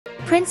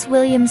Prince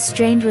William's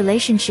strained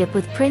relationship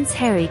with Prince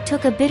Harry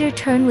took a bitter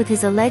turn with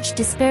his alleged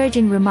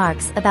disparaging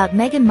remarks about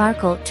Meghan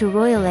Markle to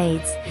royal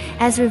aides,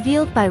 as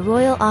revealed by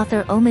royal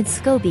author Omid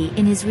Scobie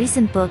in his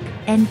recent book,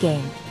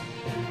 Endgame.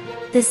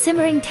 The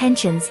simmering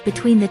tensions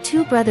between the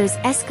two brothers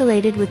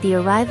escalated with the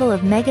arrival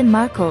of Meghan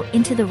Markle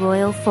into the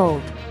royal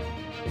fold.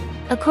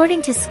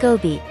 According to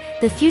Scobie,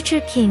 the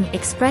future king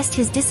expressed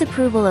his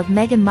disapproval of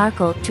Meghan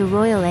Markle to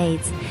royal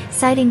aides,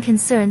 citing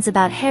concerns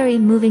about Harry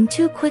moving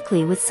too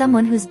quickly with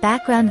someone whose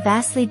background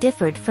vastly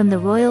differed from the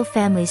royal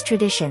family's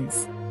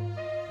traditions.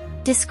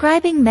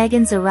 Describing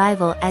Meghan's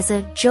arrival as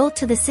a jolt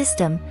to the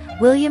system,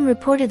 William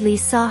reportedly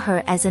saw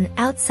her as an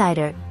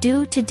outsider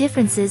due to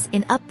differences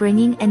in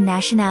upbringing and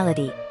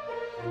nationality.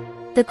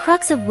 The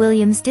crux of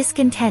William's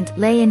discontent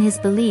lay in his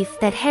belief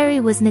that Harry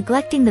was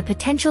neglecting the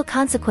potential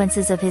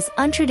consequences of his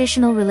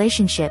untraditional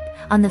relationship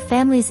on the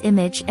family's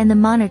image and the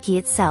monarchy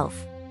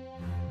itself.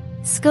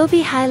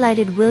 Scobie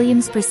highlighted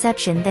William's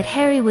perception that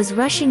Harry was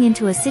rushing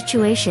into a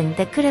situation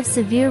that could have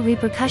severe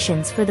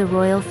repercussions for the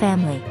royal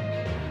family.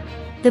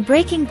 The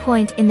breaking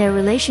point in their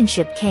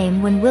relationship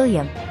came when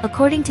William,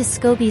 according to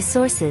Scobie's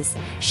sources,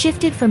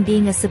 shifted from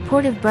being a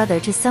supportive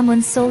brother to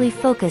someone solely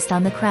focused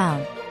on the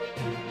crown.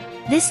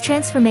 This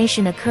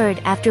transformation occurred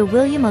after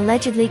William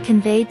allegedly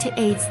conveyed to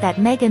aides that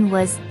Meghan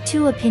was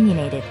too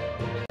opinionated.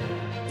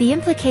 The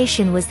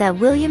implication was that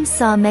William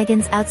saw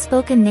Meghan's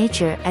outspoken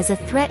nature as a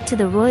threat to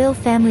the royal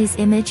family's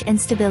image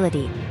and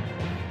stability.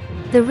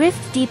 The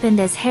rift deepened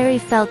as Harry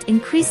felt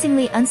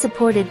increasingly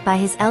unsupported by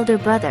his elder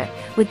brother,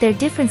 with their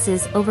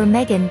differences over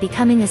Meghan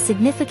becoming a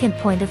significant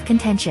point of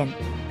contention.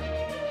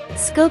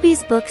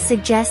 Scobie's book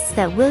suggests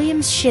that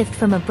William's shift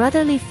from a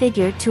brotherly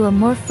figure to a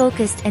more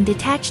focused and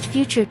detached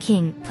future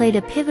king played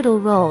a pivotal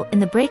role in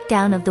the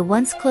breakdown of the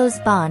once close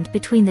bond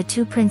between the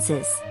two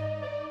princes.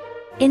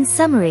 In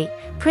summary,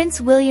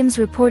 Prince William's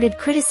reported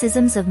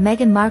criticisms of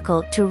Meghan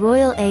Markle to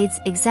royal aides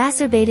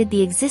exacerbated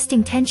the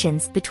existing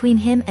tensions between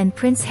him and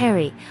Prince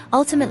Harry,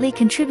 ultimately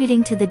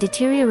contributing to the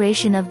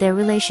deterioration of their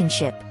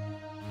relationship.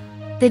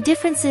 The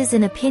differences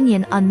in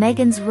opinion on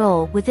Meghan's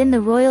role within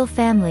the royal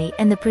family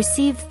and the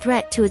perceived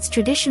threat to its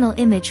traditional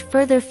image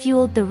further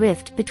fueled the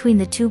rift between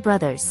the two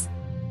brothers.